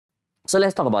So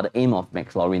let's talk about the aim of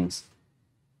Maclaurins.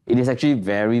 It is actually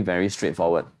very, very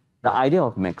straightforward. The idea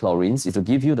of Maclaurins is to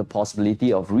give you the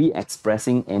possibility of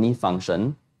re-expressing any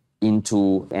function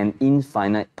into an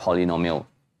infinite polynomial.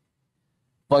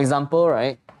 For example,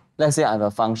 right, let's say I have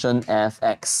a function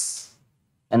f(x),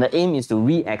 and the aim is to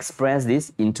re-express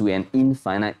this into an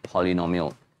infinite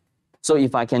polynomial. So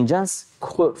if I can just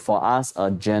quote for us a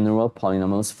general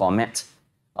polynomials format,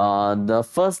 the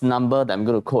first number that I'm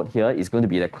going to quote here is going to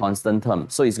be the constant term.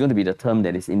 So it's going to be the term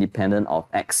that is independent of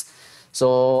x.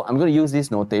 So I'm going to use this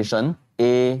notation,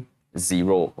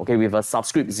 a0. Okay, with a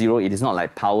subscript 0, it is not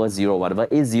like power 0 or whatever.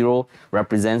 A0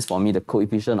 represents for me the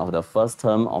coefficient of the first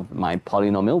term of my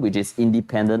polynomial, which is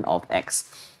independent of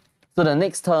x. So the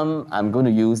next term, I'm going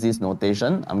to use this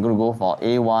notation. I'm going to go for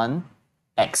a1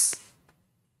 x.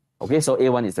 Okay, so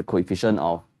a1 is the coefficient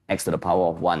of x to the power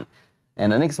of 1.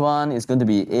 And the next one is going to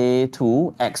be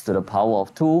a2 x to the power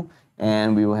of 2.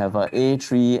 And we will have a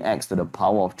a3 x to the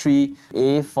power of 3,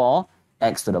 a4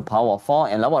 x to the power of 4.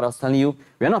 And like what I was telling you,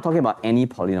 we're not talking about any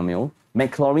polynomial.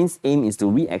 Maclaurin's aim is to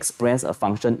re-express a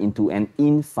function into an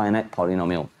infinite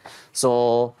polynomial.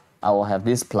 So I will have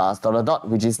this plus ...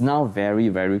 which is now very,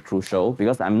 very crucial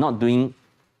because I'm not doing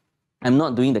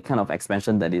the kind of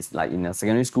expansion that is like in a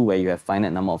secondary school where you have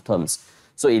finite number of terms.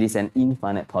 So it is an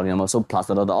infinite polynomial, so plus ...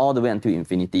 all the way until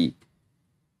infinity.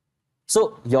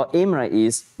 So your aim, right,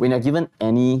 is when you're given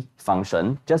any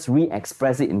function, just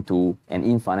re-express it into an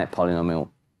infinite polynomial.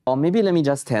 Or maybe let me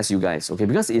just test you guys, okay,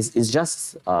 because it's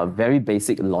just very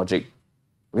basic logic.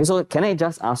 Okay, so can I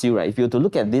just ask you, right, if you were to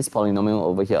look at this polynomial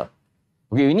over here,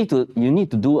 okay, you need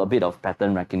to do a bit of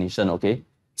pattern recognition, okay?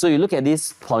 So you look at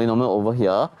this polynomial over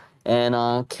here,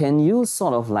 and can you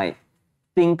sort of like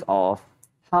think of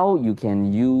how you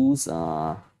can use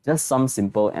just some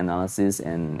simple analysis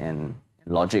and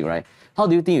logic, right? How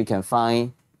do you think you can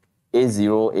find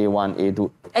a0, a1,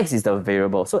 a2? X is the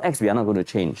variable, so x we are not going to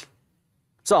change.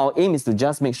 So our aim is to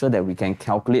just make sure that we can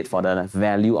calculate for the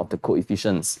value of the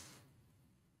coefficients.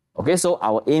 Okay, so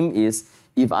our aim is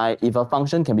if a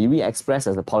function can be re-expressed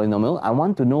as a polynomial, I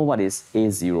want to know what is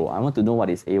a0, I want to know what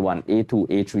is a1, a2,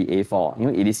 a3, a4. You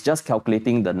know, it is just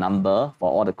calculating the number for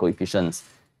all the coefficients.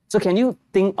 So can you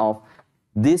think of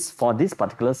this for this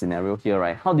particular scenario here,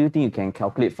 right? How do you think you can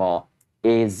calculate for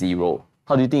a0?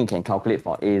 How do you think you can calculate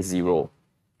for a0?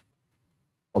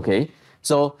 Okay,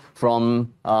 so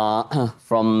from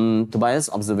Tobias'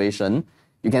 observation,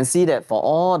 you can see that for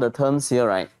all the terms here,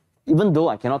 right, even though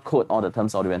I cannot quote all the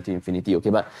terms all the way to infinity, okay,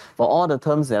 but for all the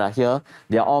terms that are here,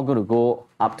 they are all going to go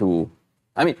up to,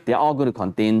 they are all going to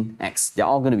contain x. They are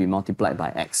all going to be multiplied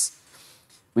by x.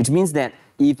 Which means that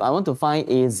if I want to find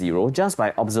a0, just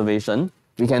by observation,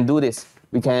 we can do this.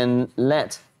 We can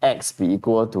let x be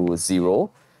equal to 0.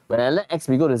 When I let x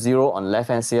be equal to 0 on the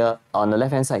left-hand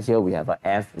side here, we have a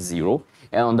f0.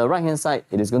 And on the right-hand side,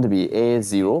 it is going to be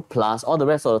a0 plus all the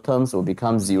rest of the terms will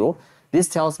become 0. This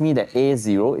tells me that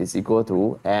a0 is equal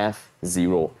to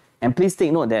f0. And please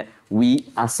take note that we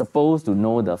are supposed to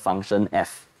know the function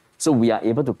f. So we are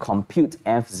able to compute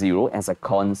f0 as a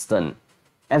constant.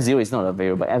 f0 is not a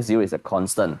variable, f0 is a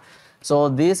constant. So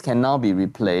this can now be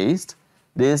replaced.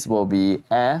 This will be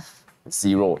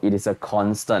f0. It is a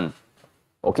constant.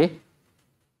 Okay?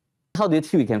 How do you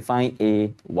think we can find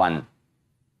a1?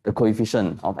 The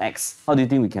coefficient of x. How do you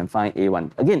think we can find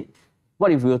a1? Again,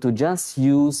 what if we were to just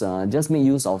make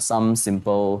use of some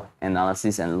simple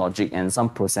analysis and logic and some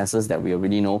processes that we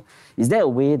already know? Is there a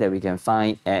way that we can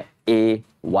find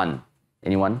a1?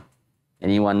 Anyone?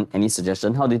 Any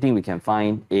suggestion? How do you think we can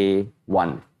find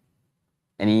a1?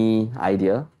 Any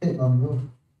idea?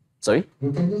 Sorry?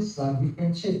 You can just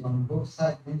differentiate on both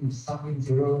sides, then you sum in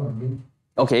 0 again.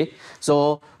 Okay,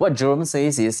 so what Jerome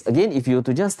says is, again, if you were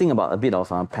to just think about a bit of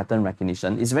pattern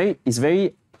recognition,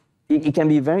 it can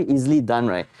be very easily done,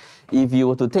 right? If you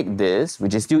were to take this,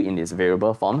 which is still in this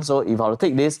variable form, so if I were to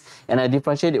take this and I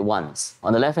differentiate it once,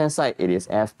 on the left-hand side, it is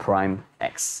f prime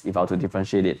x, if I were to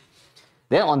differentiate it.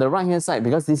 Then on the right-hand side,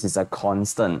 because this is a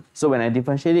constant, so when I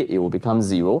differentiate it, it will become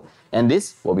 0, and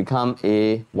this will become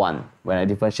a1. When I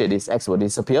differentiate this, x will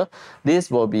disappear. This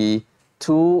will be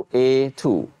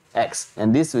 2a2x,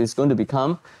 and this is going to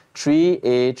become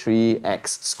 3a3x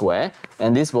squared,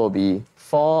 and this will be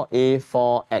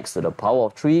 4a4x to the power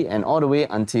of 3, and all the way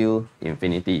until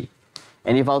infinity.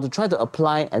 And if I were to try to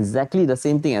apply exactly the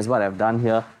same thing as what I've done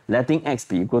here, letting x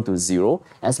be equal to 0,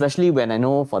 especially when I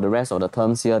know for the rest of the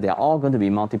terms here, they are all going to be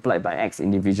multiplied by x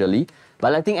individually.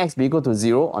 But letting x be equal to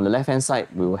 0, on the left-hand side,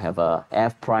 we will have a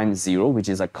f prime 0, which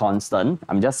is a constant.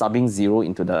 I'm just subbing 0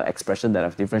 into the expression that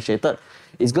I've differentiated.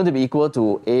 It's going to be equal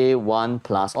to a1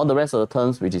 plus all the rest of the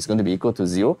terms, which is going to be equal to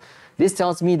 0. This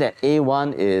tells me that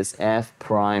A1 is f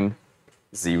prime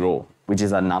 0, which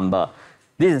is a number.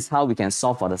 This is how we can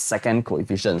solve for the second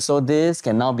coefficient. So this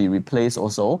can now be replaced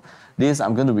also. This,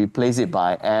 I'm going to replace it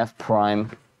by f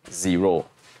prime 0.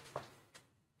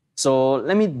 So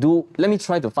let me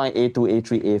try to find A2,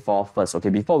 A3, A4 first, okay,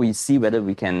 before we see whether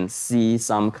we can see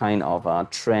some kind of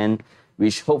trend,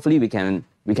 which hopefully we can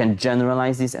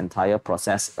generalize this entire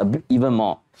process a bit even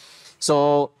more.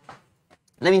 So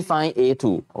let me find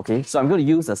A2, okay? So I'm going to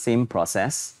use the same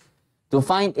process. To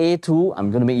find A2, I'm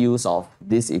going to make use of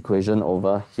this equation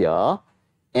over here.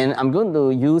 And I'm going to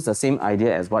use the same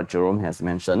idea as what Jerome has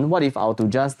mentioned. What if I were to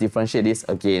just differentiate this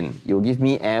again? You'll give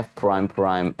me f prime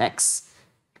prime x.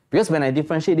 Because when I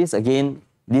differentiate this again,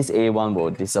 this A1 will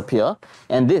disappear.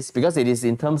 And this, because it is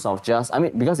in terms of just,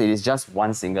 because it is just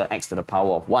one single x to the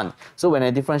power of 1. So when I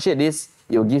differentiate this,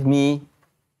 you'll give me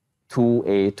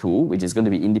 2a2, which is going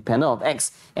to be independent of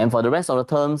x. And for the rest of the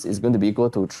terms, it's going to be equal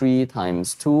to 3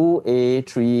 times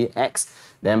 2a3x,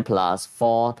 then plus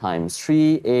 4 times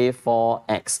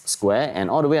 3a4x squared. And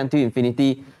all the way until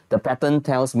infinity, the pattern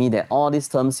tells me that all these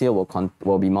terms here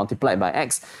will be multiplied by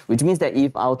x, which means that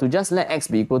if I were to just let x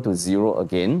be equal to 0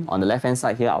 again, on the left-hand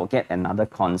side here, I'll get another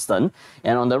constant.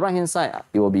 And on the right-hand side,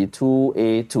 it will be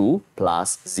 2a2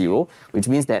 plus 0, which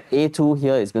means that a2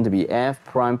 here is going to be f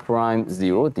prime prime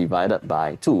 0 divided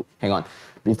by 2. Hang on.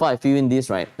 Before I fill in this,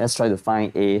 right, let's try to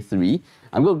find a3.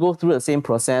 I'm going to go through the same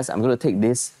process. I'm going to take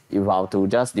this, if I were to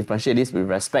just differentiate this with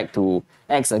respect to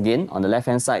x again, on the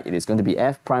left-hand side, it is going to be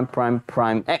f prime prime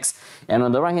prime x. And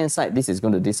on the right-hand side, this is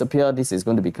going to disappear. This is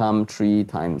going to become 3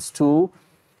 times 2,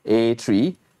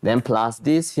 a3. Then plus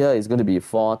this here is going to be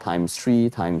 4 times 3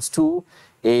 times 2,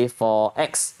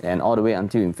 a4x, and all the way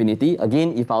until infinity.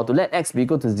 Again, if I were to let x be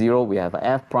equal to 0, we have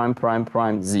f prime prime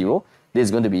prime 0. This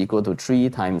is going to be equal to 3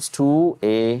 times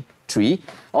 2a3.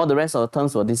 All the rest of the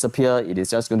terms will disappear. It is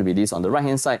just going to be this on the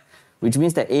right-hand side, which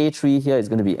means that a3 here is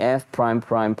going to be f prime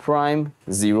prime prime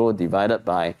 0 divided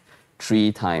by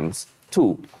 3 times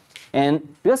 2.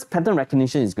 And because pattern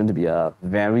recognition is going to be a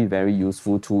very, very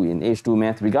useful tool in H2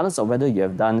 math, regardless of whether you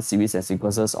have done series and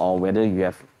sequences or whether you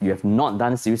have not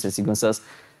done series and sequences,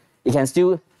 it can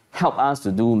still help us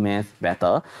to do math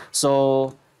better.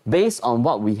 So based on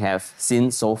what we have seen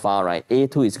so far, right,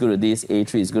 A2 is good at this,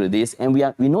 A3 is good at this, and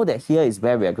we know that here is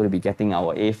where we are going to be getting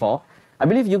our A4. I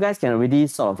believe you guys can already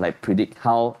sort of like predict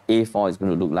how A4 is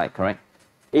going to look like, correct?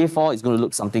 A4 is going to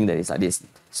look something that is like this.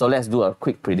 So let's do a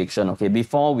quick prediction, okay,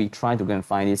 before we try to go and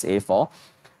find this A4.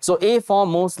 So A4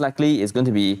 most likely is going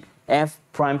to be f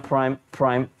prime prime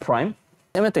prime prime.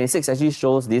 Number 26 actually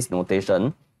shows this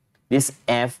notation, this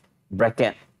f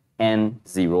bracket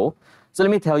n0. So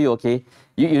let me tell you, okay,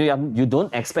 you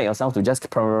don't expect yourself to just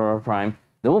prime.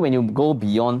 The moment when you go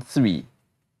beyond 3,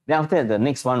 then after that, the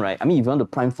next one, right? I mean, if you want to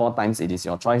prime 4 times, it is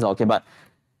your choice, okay? But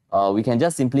we can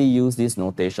just simply use this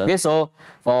notation. Okay, so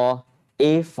for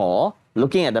A4,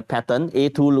 looking at the pattern,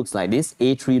 A2 looks like this,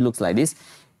 A3 looks like this.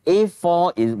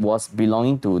 A4 was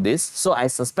belonging to this, so I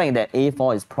suspect that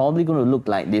A4 is probably going to look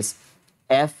like this.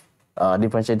 F,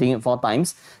 differentiating it 4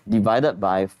 times, divided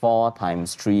by 4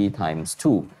 times 3 times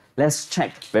 2. Let's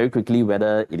check very quickly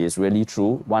whether it is really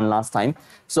true one last time.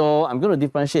 So I'm going to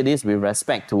differentiate this with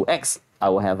respect to x. I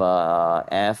will have a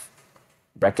f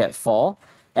bracket 4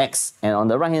 x, and on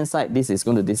the right hand side this is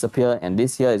going to disappear, and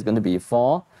this here is going to be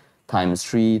 4 times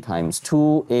 3 times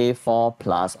 2 a4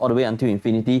 plus all the way until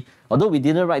infinity. Although we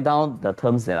didn't write down the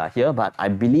terms that are here, but I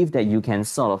believe that you can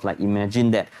sort of like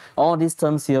imagine that all these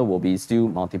terms here will be still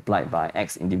multiplied by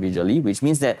x individually, which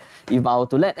means that if I were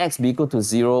to let x be equal to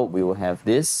 0, we will have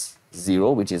this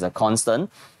 0, which is a constant.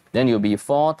 Then it will be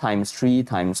 4 times 3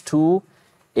 times 2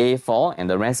 a4, and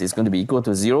the rest is going to be equal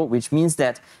to 0, which means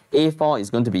that a4 is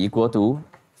going to be equal to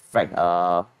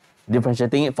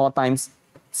differentiating it 4 times,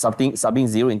 subbing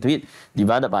 0 into it,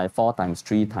 divided by 4 times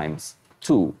 3 times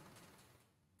 2.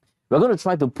 We're going to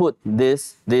try to put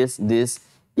this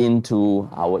into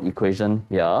our equation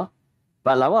here.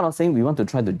 But like what I was saying, we want to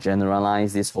try to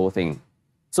generalize this whole thing.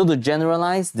 So to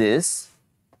generalize this,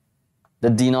 the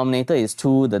denominator is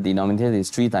 2, the denominator is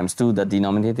 3 times 2, the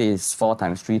denominator is 4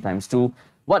 times 3 times 2.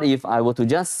 What if I were to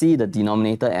just see the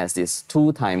denominator as this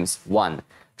 2 times 1,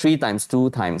 3 times 2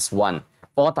 times 1,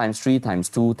 4 times 3 times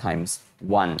 2 times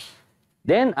 1.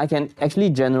 Then I can actually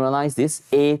generalize this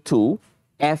A2,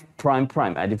 f prime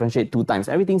prime. I differentiate 2 times.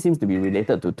 Everything seems to be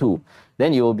related to 2.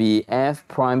 Then it will be f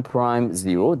prime prime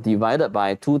 0 divided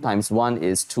by 2 times 1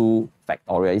 is 2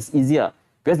 factorial. It's easier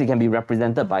because it can be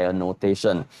represented by a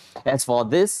notation. As for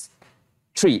this,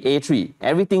 3, A3.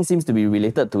 Everything seems to be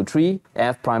related to 3.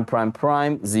 F prime prime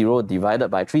prime 0 divided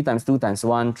by 3 times 2 times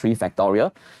 1, 3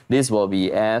 factorial. This will be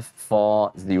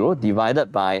F4 0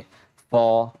 divided by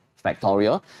 4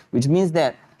 factorial, which means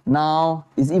that now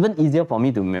it's even easier for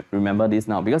me to remember this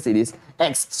now because it is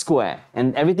x squared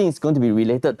and everything is going to be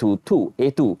related to 2,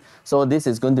 A2. So this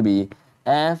is going to be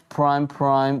F prime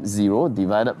prime 0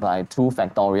 divided by 2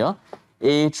 factorial.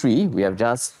 A3, we have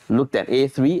just looked at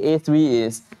A3. A3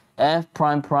 is F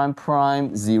prime prime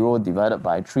prime 0 divided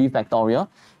by 3 factorial.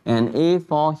 And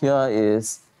A4 here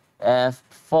is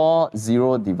F4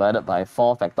 0 divided by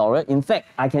 4 factorial. In fact,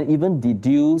 I can even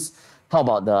deduce, how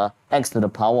about the x to the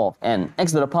power of n?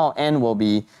 X to the power of n will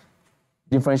be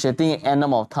differentiating n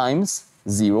number of times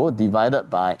 0 divided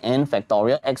by n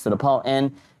factorial, x to the power of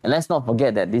n. And let's not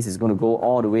forget that this is going to go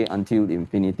all the way until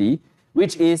infinity,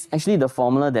 which is actually the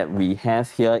formula that we have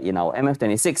here in our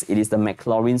MF26. It is the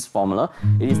Maclaurin's formula.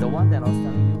 It is the one that I was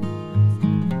telling you.